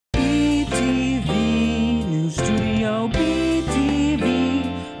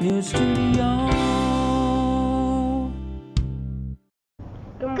the studio.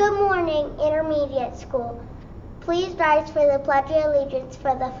 Good morning, Intermediate School. Please rise for the Pledge of Allegiance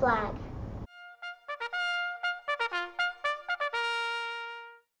for the flag.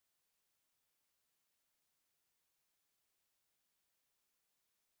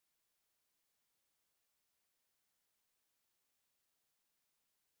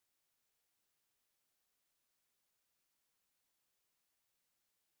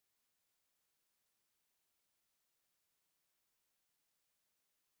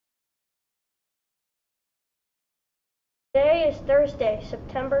 Today is Thursday,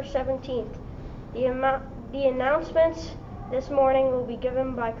 September 17th. The announcements this morning will be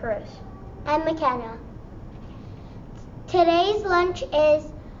given by Chris and McKenna. Today's lunch is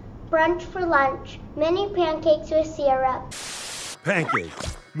brunch for lunch, mini pancakes with syrup.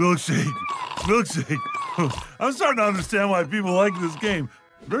 Pancakes, milkshake. I'm starting to understand why people like this game.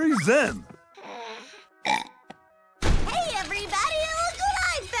 Very zen. Hey everybody, look what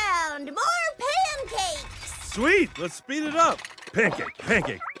I found! More pancakes! Sweet, let's speed it up. Pancake.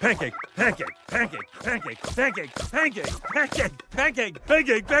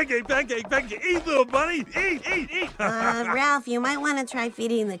 Eat, little bunny, eat. Ralph, you might want to try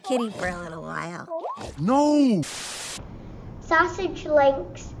feeding the kitty for a little while. No. Sausage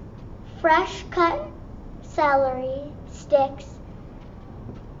links, fresh cut celery sticks,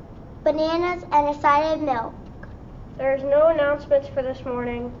 bananas, and a side of milk. There's no announcements for this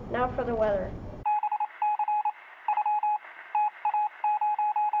morning. Now for the weather.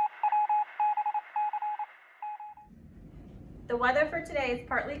 The weather for today is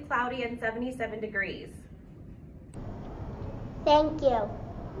partly cloudy and 77 degrees. Thank you.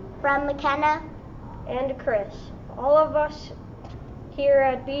 From McKenna and Chris. All of us here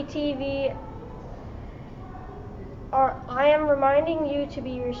at BTV I am reminding you to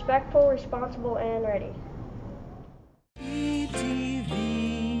be respectful, responsible, and ready. BTV.